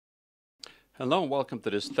Hello and welcome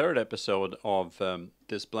to this third episode of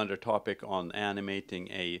this Blender topic on animating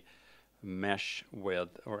a mesh with,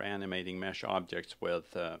 or animating mesh objects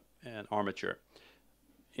with an armature.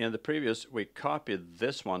 In the previous we copied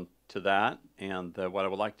this one to that, and what I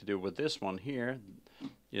would like to do with this one here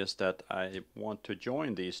is that I want to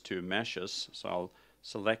join these two meshes. So I'll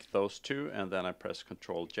select those two and then I press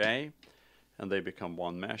Ctrl J and they become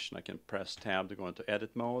one mesh, and I can press tab to go into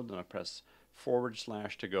edit mode, and I press /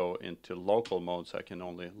 to go into local mode, so I can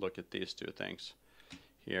only look at these two things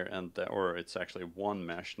here, and or it's actually one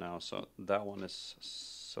mesh now. So that one is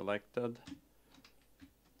selected.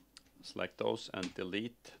 Select those and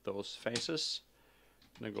delete those faces.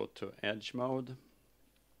 I'm going to go to edge mode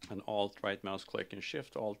and Alt right mouse click and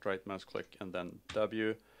Shift Alt right mouse click and then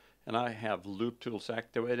W, and I have loop tools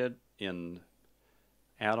activated in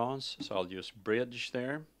add-ons, so I'll use bridge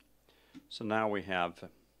there. So now we have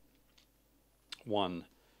one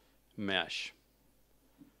mesh,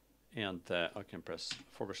 and I can press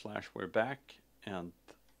 / we're back, and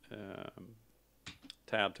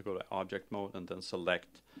tab to go to object mode, and then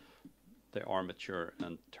select the armature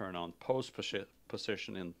and turn on pose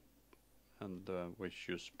position in, and we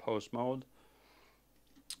choose pose mode.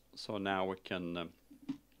 So now we can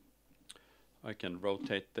I can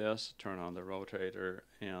rotate this, turn on the rotator,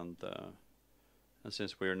 and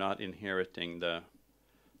since we're not inheriting the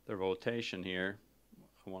rotation here,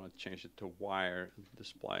 I want to change it to wire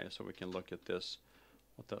display so we can look at this,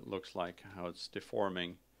 what that looks like, how it's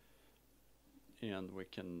deforming, and we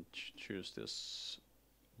can choose this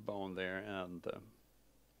bone there, and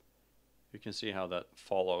you can see how that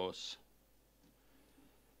follows.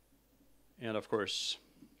 And of course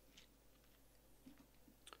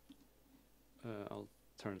I'll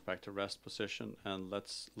turn it back to rest position, and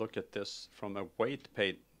let's look at this from a weight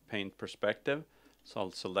paint perspective. So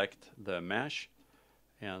I'll select the mesh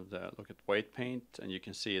and look at weight paint, and you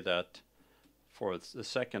can see that for the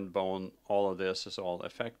second bone all of this is all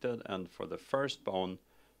affected, and for the first bone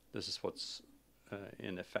this is what's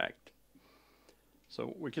in effect.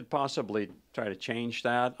 So we could possibly try to change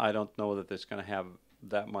that. I don't know that it's going to have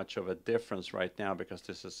that much of a difference right now because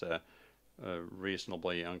this is a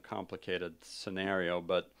reasonably uncomplicated scenario,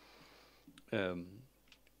 but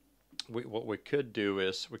what we could do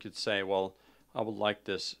is we could say, well, I would like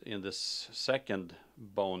this in this second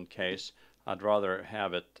bone case, I'd rather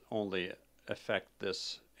have it only affect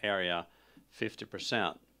this area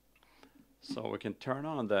 50%. So we can turn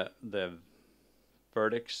on the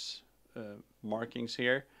vertex markings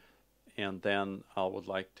here, and then I would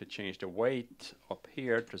like to change the weight up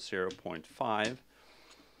here to 0.5,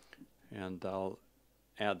 and I'll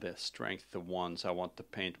add the strength to 1, so I want to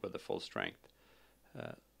paint with the full strength.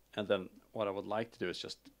 And then what I would like to do is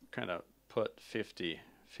just kind of put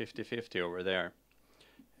 50-50 over there,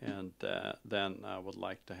 and then I would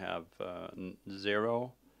like to have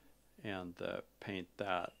 0 and paint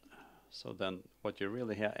that. So then what you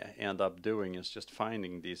really end up doing is just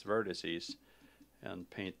finding these vertices and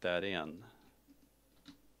paint that in.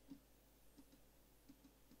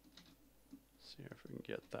 See if we can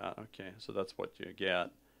get that. Okay, so that's what you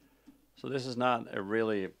get. So this is not a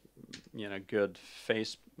really, good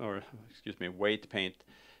weight paint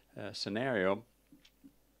scenario.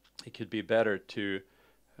 It could be better to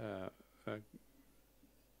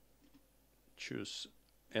choose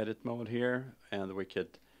edit mode here, and we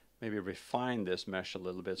could maybe refine this mesh a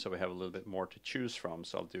little bit so we have a little bit more to choose from.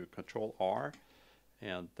 So I'll do Control R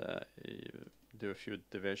and do a few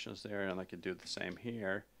divisions there, and I could do the same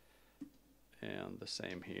here and the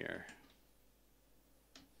same here.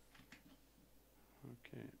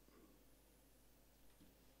 Okay.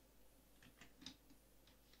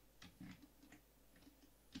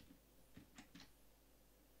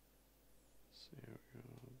 So here we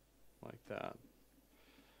go, like that.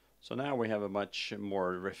 So now we have a much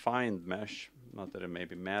more refined mesh. Not that it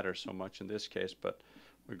maybe matters so much in this case, but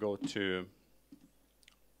we go to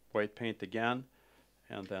weight paint again,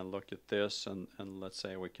 and then look at this, and let's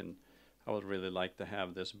say I would really like to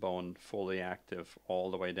have this bone fully active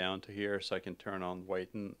all the way down to here, so I can turn on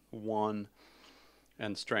weight 1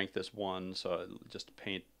 and strength is 1, so I'll just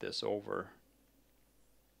paint this over.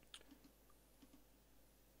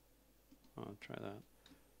 I'll try that.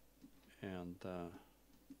 And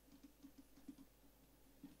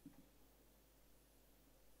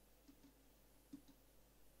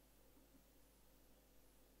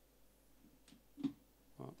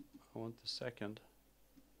I want the second.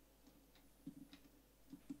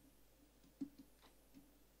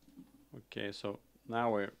 Okay, so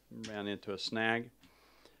now we ran into a snag.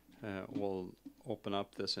 We'll open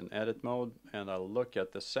up this in edit mode, and I'll look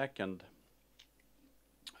at the second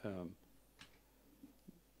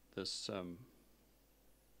this.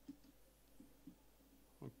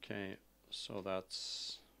 Okay, so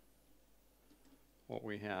that's what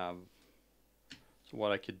we have. So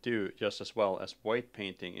what I could do just as well as white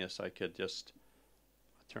painting is I could just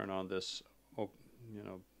turn on this,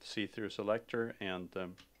 see-through selector, and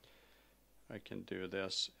I can do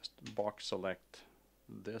this, just box select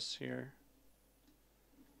this here,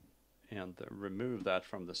 and remove that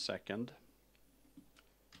from the second.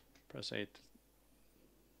 Press 8,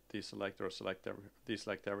 deselect or select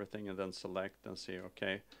deselect everything, and then select and see,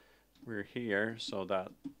 okay, we're here, so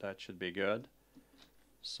that should be good.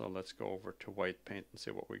 So let's go over to white paint and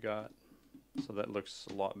see what we got. So that looks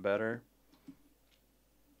a lot better.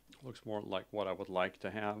 Looks more like what I would like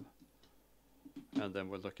to have. And then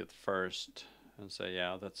we'll look at first and say,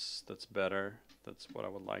 yeah, that's better. That's what I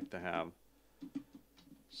would like to have.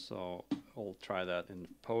 So I'll try that in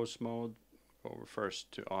pose mode. Go over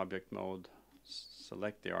first to object mode,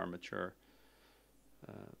 select the armature,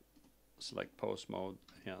 select pose mode,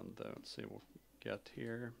 and let's see what we get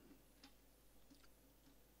here.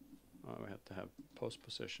 We have to have pose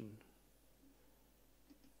position.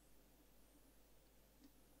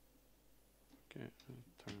 Okay,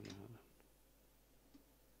 turn that.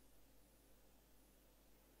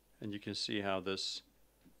 And you can see how this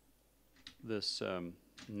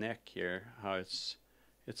neck here, how it's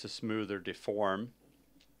a smoother deform.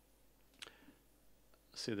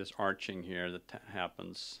 See this arching here that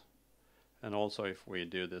happens. And also if we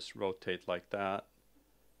do this rotate like that,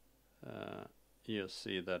 you'll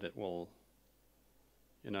see that it will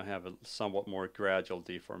have a somewhat more gradual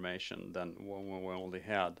deformation than when we only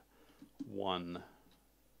had one.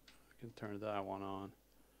 I can turn that one on.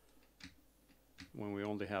 When we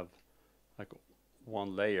only have like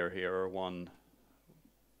one layer here, or one,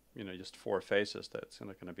 just 4 faces, that's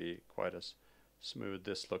not going to be quite as smooth.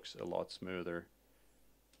 This looks a lot smoother.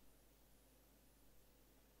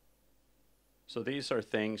 So these are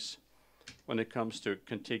things, when it comes to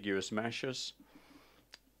contiguous meshes,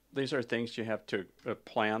 these are things you have to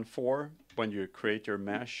plan for when you create your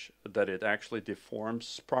mesh, that it actually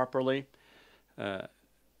deforms properly.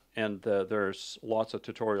 And there's lots of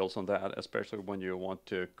tutorials on that, especially when you want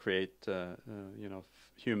to create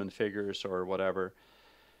human figures or whatever.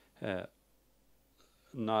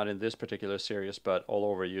 Not in this particular series, but all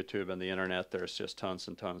over YouTube and the internet, there's just tons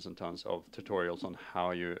and tons and tons of tutorials on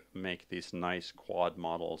how you make these nice quad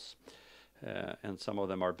models. And some of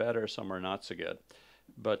them are better, some are not so good.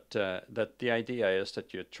 But that the idea is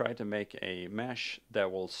that you try to make a mesh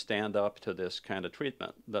that will stand up to this kind of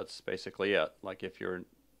treatment. That's basically it. Like if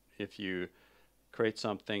you create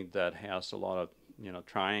something that has a lot of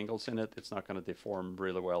triangles in it, it's not going to deform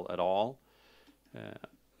really well at all.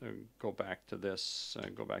 Go back to this,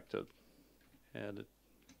 go back to edit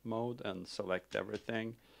mode and select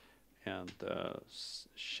everything, and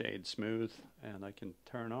shade smooth, and I can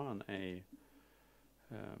turn on a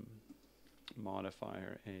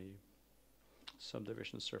modifier, a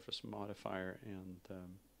subdivision surface modifier, and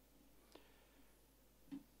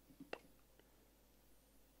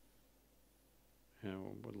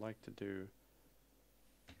would like to do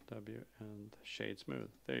W and shade smooth.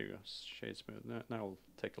 There you go, shade smooth. Now we'll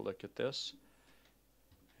take a look at this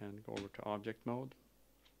and go over to object mode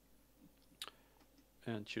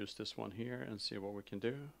and choose this one here and see what we can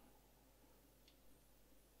do.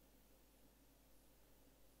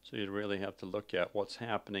 So you really have to look at what's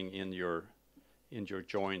happening in your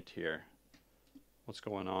joint here. What's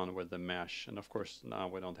going on with the mesh. And of course now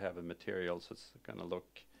we don't have a material, so it's going to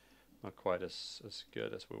look not quite as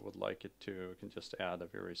good as we would like it to. We can just add a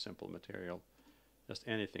very simple material. Just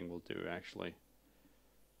anything will do, actually.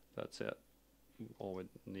 That's it. All we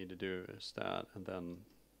need to do is that, and then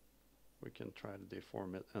we can try to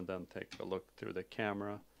deform it, and then take a look through the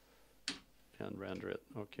camera and render it.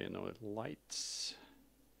 Okay, now it lights.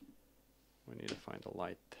 We need to find a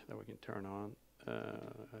light that we can turn on.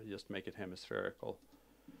 Just make it hemispherical.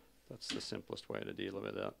 That's the simplest way to deal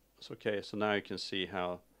with that. So, okay, so now you can see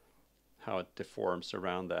how it deforms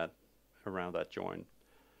around that joint.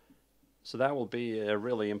 So that will be a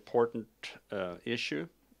really important issue.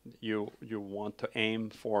 You want to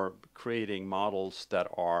aim for creating models that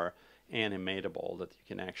are animatable, that you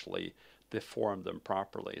can actually deform them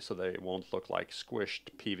properly, so they won't look like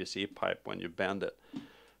squished PVC pipe when you bend it.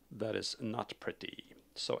 That is not pretty.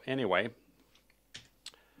 So anyway,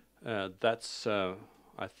 that's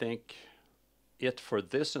I think it for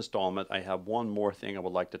this installment. I have one more thing I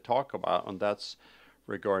would like to talk about, and that's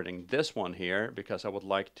regarding this one here, because I would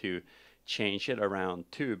like to change it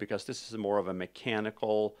around too, because this is more of a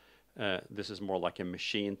mechanical, this is more like a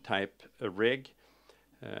machine type rig,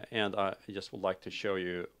 and I just would like to show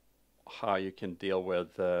you how you can deal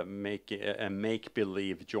with making a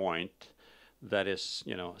make-believe joint that is,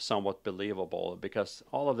 you know, somewhat believable, because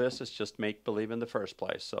all of this is just make-believe in the first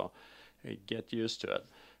place. So get used to it.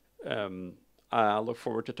 I look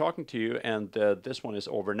forward to talking to you, and this one is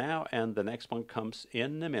over now, and the next one comes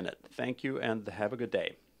in a minute. Thank you, and have a good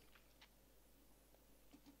day.